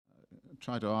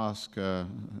try to ask the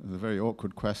very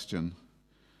awkward question,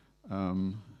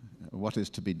 what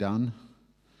is to be done,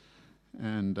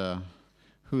 and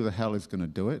who the hell is going to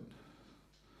do it?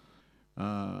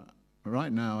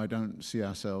 Right now, I don't see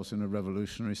ourselves in a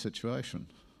revolutionary situation.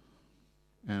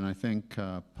 And I think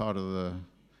part of the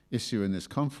issue in this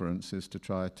conference is to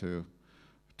try to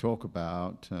talk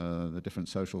about the different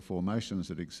social formations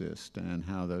that exist and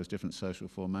how those different social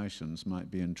formations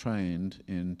might be entrained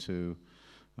into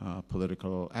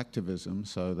political activism,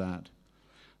 so that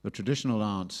the traditional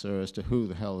answer as to who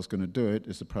the hell is going to do it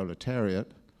is the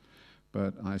proletariat.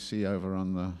 But I see over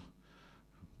on the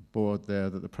board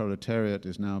there that the proletariat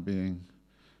is now being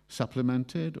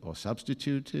supplemented or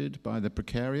substituted by the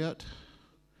Prekariat.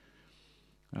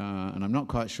 And I'm not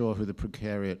quite sure who the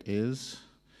Prekariat is,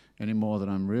 any more than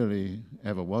I'm really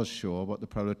ever was sure what the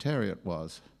proletariat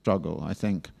was. Struggle, I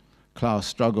think class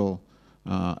struggle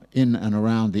in and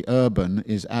around the urban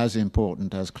is as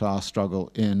important as class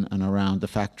struggle in and around the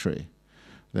factory.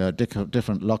 There are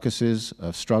different locuses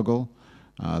of struggle.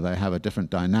 They have a different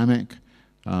dynamic,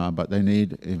 but they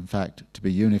need, in fact, to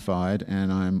be unified.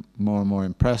 And I'm more and more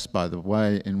impressed by the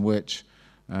way in which,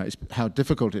 how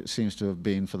difficult it seems to have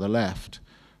been for the left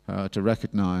to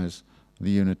recognize the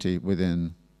unity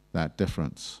within that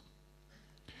difference.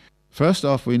 First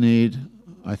off, we need,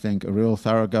 I think, a real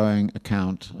thoroughgoing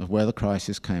account of where the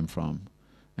crisis came from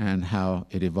and how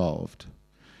it evolved.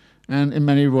 And in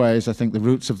many ways, I think the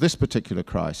roots of this particular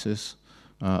crisis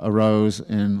arose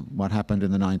in what happened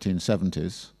in the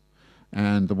 1970s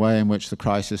and the way in which the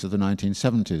crisis of the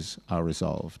 1970s are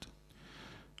resolved.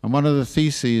 And one of the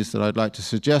theses that I'd like to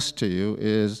suggest to you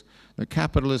is that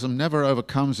capitalism never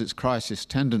overcomes its crisis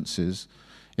tendencies,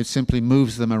 it simply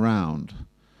moves them around,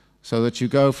 so that you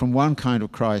go from one kind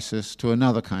of crisis to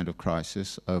another kind of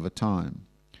crisis over time.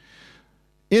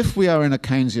 If we are in a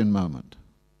Keynesian moment,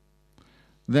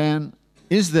 then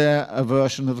is there a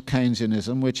version of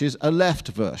Keynesianism which is a left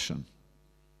version?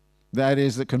 That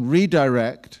is, that can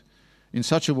redirect in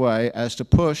such a way as to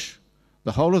push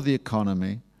the whole of the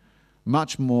economy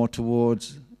much more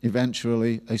towards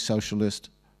eventually a socialist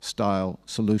style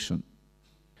solution.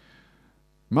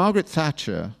 Margaret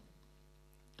Thatcher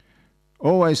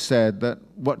always said that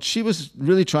what she was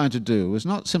really trying to do was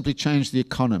not simply change the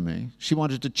economy, she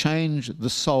wanted to change the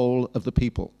soul of the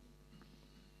people.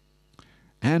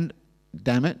 And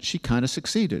damn it, she kind of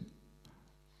succeeded.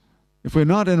 If we're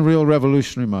not in a real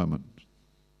revolutionary moment,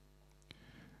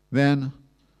 then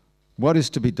what is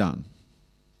to be done?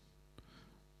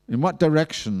 In what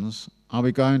directions are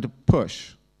we going to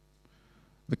push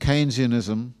the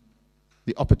Keynesianism,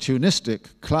 the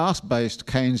opportunistic, class-based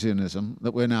Keynesianism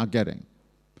that we're now getting?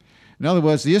 In other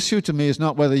words, the issue to me is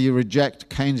not whether you reject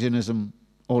Keynesianism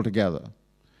altogether.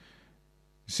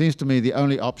 It seems to me the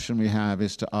only option we have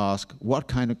is to ask, what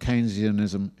kind of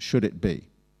Keynesianism should it be?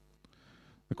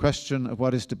 The question of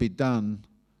what is to be done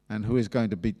and who is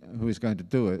going to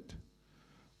do it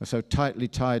are so tightly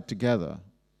tied together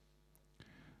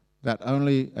that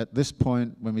only at this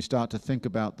point, when we start to think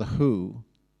about the who,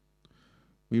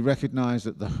 we recognize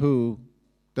that the who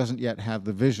doesn't yet have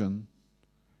the vision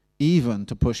even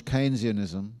to push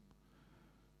Keynesianism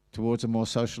towards a more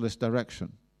socialist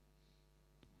direction,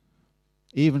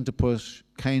 even to push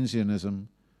Keynesianism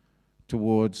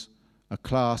towards a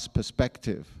class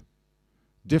perspective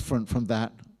different from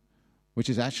that which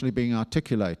is actually being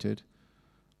articulated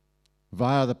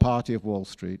via the Party of Wall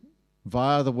Street,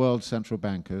 via the world central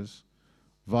bankers,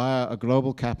 via a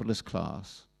global capitalist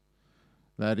class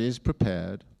that is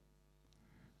prepared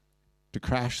to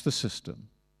crash the system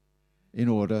in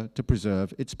order to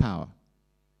preserve its power.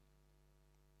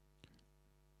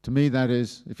 To me, that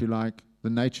is, if you like, the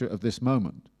nature of this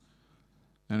moment.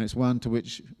 And it's one to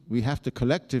which we have to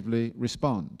collectively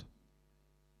respond.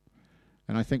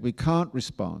 And I think we can't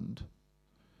respond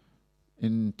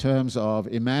in terms of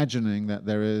imagining that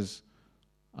there is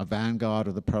a vanguard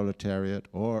of the proletariat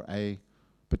or a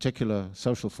particular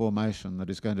social formation that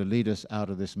is going to lead us out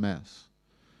of this mess.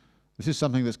 This is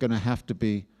something that's going to have to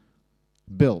be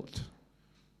built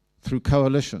through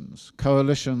coalitions.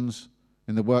 Coalitions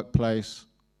in the workplace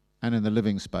and in the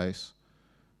living space.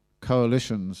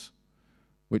 Coalitions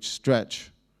which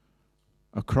stretch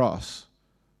across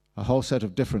a whole set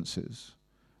of differences,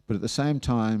 but at the same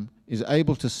time is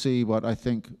able to see what I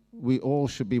think we all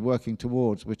should be working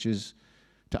towards, which is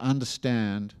to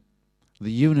understand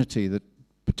the unity that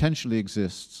potentially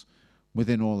exists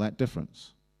within all that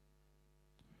difference.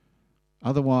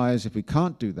 Otherwise, if we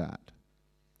can't do that,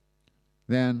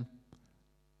 then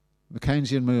the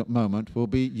Keynesian moment will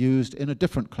be used in a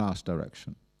different class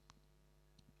direction.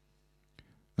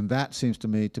 And that seems to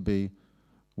me to be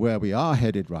where we are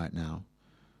headed right now,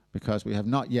 because we have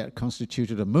not yet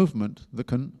constituted a movement that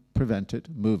can prevent it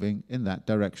moving in that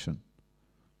direction.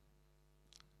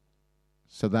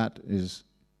 So that is,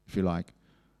 if you like,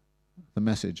 the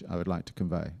message I would like to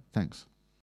convey. Thanks.